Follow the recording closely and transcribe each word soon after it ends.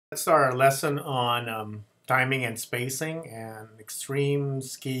That's our lesson on timing and spacing and extreme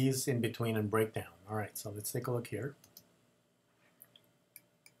skis in between and breakdown. All right, so let's take a look here.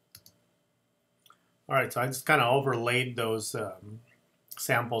 All right, so I just kind of overlaid those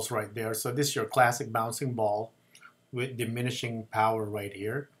samples right there. So this is your classic bouncing ball with diminishing power right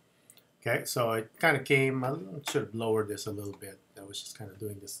here. Okay, so it kind of came, I should have lowered this a little bit. I was just kind of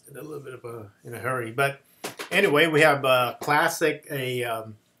doing this in a little bit of in a hurry. But anyway, we have a classic,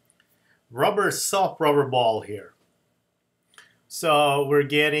 soft rubber ball here. So we're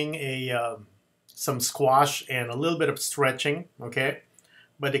getting some squash and a little bit of stretching, okay?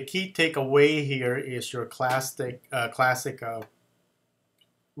 But the key takeaway here is your classic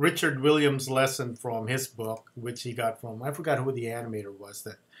Richard Williams lesson from his book, which he got from, I forgot who the animator was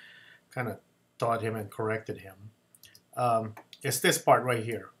that kind of taught him and corrected him. It's this part right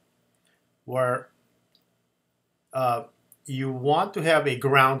here, where you want to have a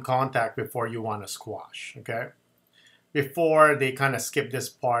ground contact before you want to squash, okay? Before they kind of skip this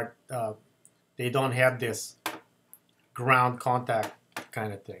part, they don't have this ground contact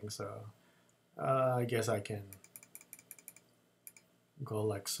kind of thing. So I guess I can go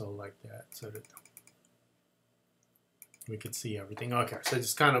like so, like that, so that we could see everything. Okay, so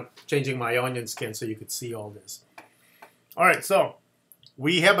just kind of changing my onion skin so you could see all this. All right, so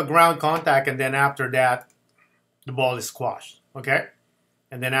we have a ground contact, and then after that, the ball is squashed, okay?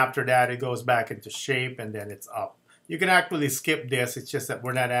 And then after that, it goes back into shape, and then it's up. You can actually skip this. It's just that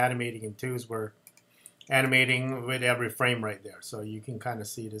we're not animating in twos. We're animating with every frame right there. So you can kind of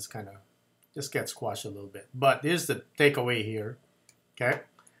see this kind of just get squashed a little bit. But here's the takeaway here, okay?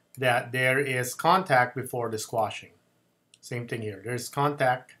 That there is contact before the squashing. Same thing here. There's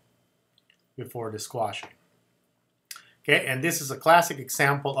contact before the squashing. Okay, and this is a classic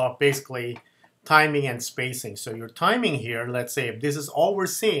example of basically timing and spacing. So your timing here, let's say if this is all we're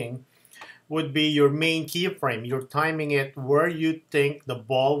seeing, would be your main keyframe. You're timing it where you think the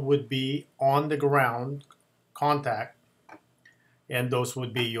ball would be on the ground, contact, and those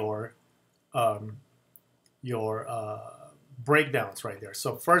would be your breakdowns right there.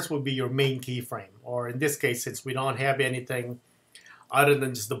 So first would be your main keyframe, or in this case, since we don't have anything other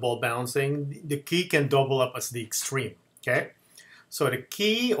than just the ball bouncing, the key can double up as the extreme, okay? So the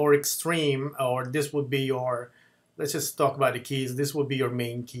key or extreme, or this would be your, let's just talk about the keys. This would be your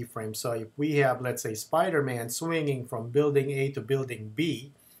main keyframe. So if we have, let's say, Spider-Man swinging from building A to building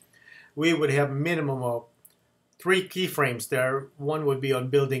B, we would have a minimum of 3 keyframes there. One would be on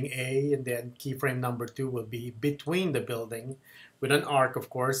building A, and then keyframe number 2 will be between the building with an arc, of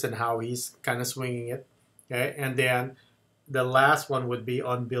course, and how he's kind of swinging it. Okay, and then the last one would be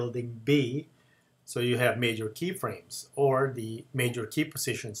on building B. So you have major keyframes or the major key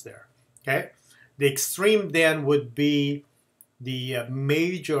positions there. Okay, the extreme then would be the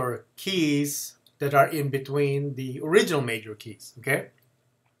major keys that are in between the original major keys. Okay,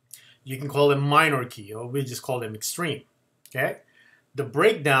 you can call them minor key, or we just call them extreme. Okay, the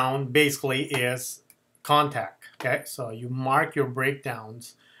breakdown basically is contact. Okay, so you mark your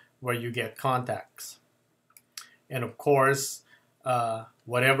breakdowns where you get contacts, and of course,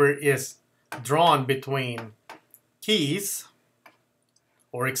 whatever is drawn between keys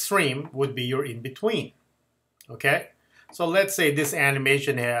or extreme would be your in-between. Okay, so let's say this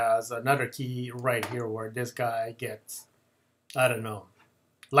animation has another key right here where this guy gets, I don't know,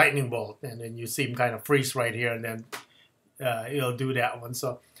 lightning bolt, and then you see him kind of freeze right here, and then it'll do that one.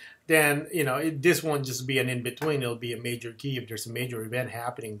 So then, you know, this won't just be an in-between, it'll be a major key if there's a major event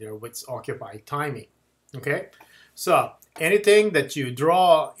happening there with occupied timing. Okay, so anything that you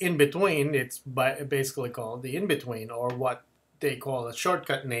draw in between, it's basically called the in-between, or what they call a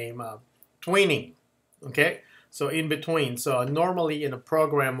shortcut name, tweening. Okay, so in between. So normally in a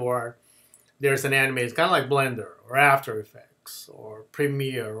program where there's an animation, it's kind of like Blender or After Effects or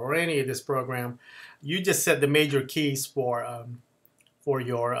Premiere or any of this program, you just set the major keys for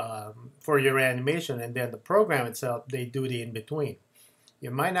your animation, and then the program itself, they do the in-between.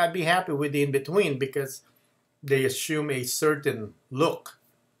 You might not be happy with the in-between because they assume a certain look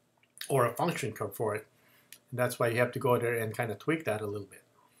or a function code for it. And that's why you have to go there and kind of tweak that a little bit.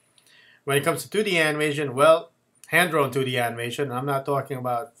 When it comes to 2D animation, well, hand-drawn 2D animation, I'm not talking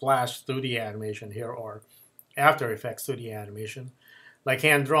about Flash 2D animation here or After Effects 2D animation. Like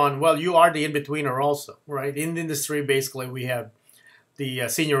hand-drawn, well, you are the in-betweener also, right? In the industry, basically, we have the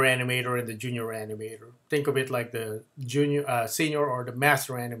senior animator and the junior animator. Think of it like the senior or the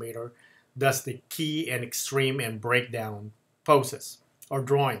master animator does the key and extreme and breakdown poses or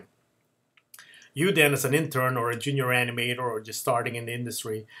drawing. You then, as an intern or a junior animator or just starting in the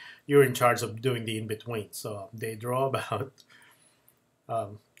industry, you're in charge of doing the in-between. So they draw about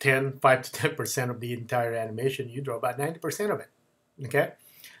 5 to 10% of the entire animation. You draw about 90% of it. Okay,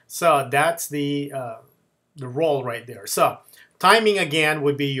 so that's the roll right there. So timing again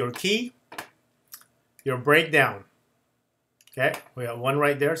would be your key, your breakdown. Okay, we have one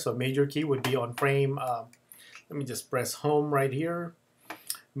right there. So major key would be on frame. Let me just press home right here.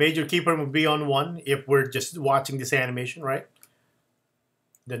 Major keyframe would be on 1 if we're just watching this animation, right?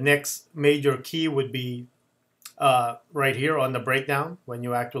 The next major key would be right here on the breakdown when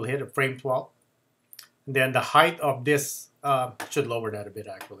you actually hit a frame 12. And then the height of this, should lower that a bit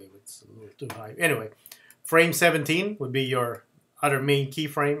actually, it's a little too high. Anyway, frame 17 would be your other main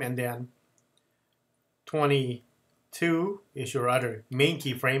keyframe, and then 22 is your other main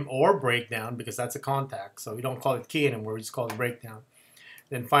keyframe or breakdown, because that's a contact. So we don't call it key anymore, we just call it breakdown.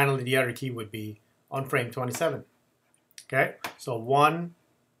 Then finally the other key would be on frame 27. Okay, so 1,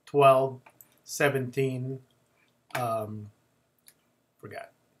 12, 17,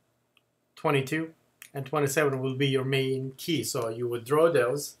 forgot, 22 and 27 will be your main key. So you would draw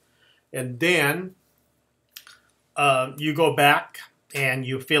those, and then you go back and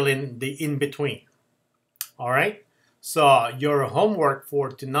you fill in the in-between. All right, so your homework for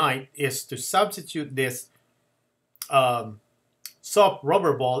tonight is to substitute this soft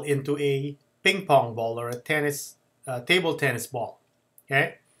rubber ball into a ping pong ball or a tennis table tennis ball.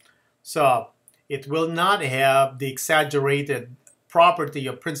 Okay, so it will not have the exaggerated property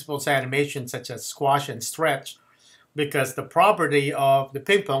of principles animation such as squash and stretch, because the property of the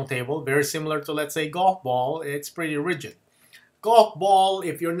ping pong table, very similar to, let's say, golf ball, it's pretty rigid. Golf ball,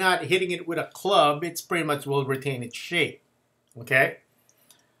 if you're not hitting it with a club, it's pretty much will retain its shape. Okay,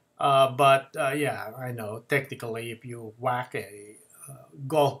 yeah, I know technically if you whack a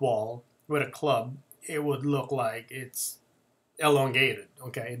golf ball with a club, it would look like it's elongated.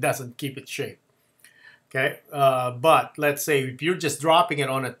 Okay, it doesn't keep its shape. Okay, but let's say if you're just dropping it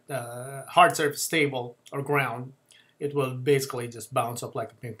on a hard surface table or ground, it will basically just bounce up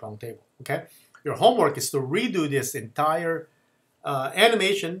like a ping pong table. Okay, your homework is to redo this entire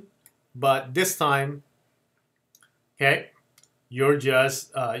animation, but this time, okay, you're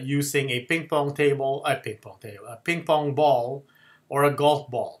just using a ping pong ball or a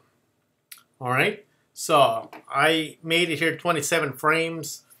golf ball. All right, so I made it here 27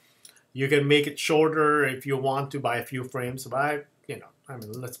 frames. You can make it shorter if you want to by a few frames, but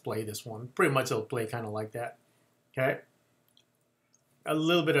let's play this one. Pretty much it'll play kind of like that. Okay, a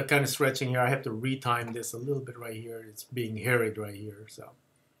little bit of kind of stretching here. I have to retime this a little bit right here. It's being harried right here, so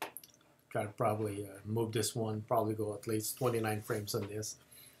gotta probably move this one. Probably go at least 29 frames on this,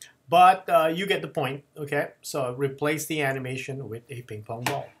 but you get the point. Okay, so replace the animation with a ping pong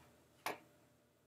ball.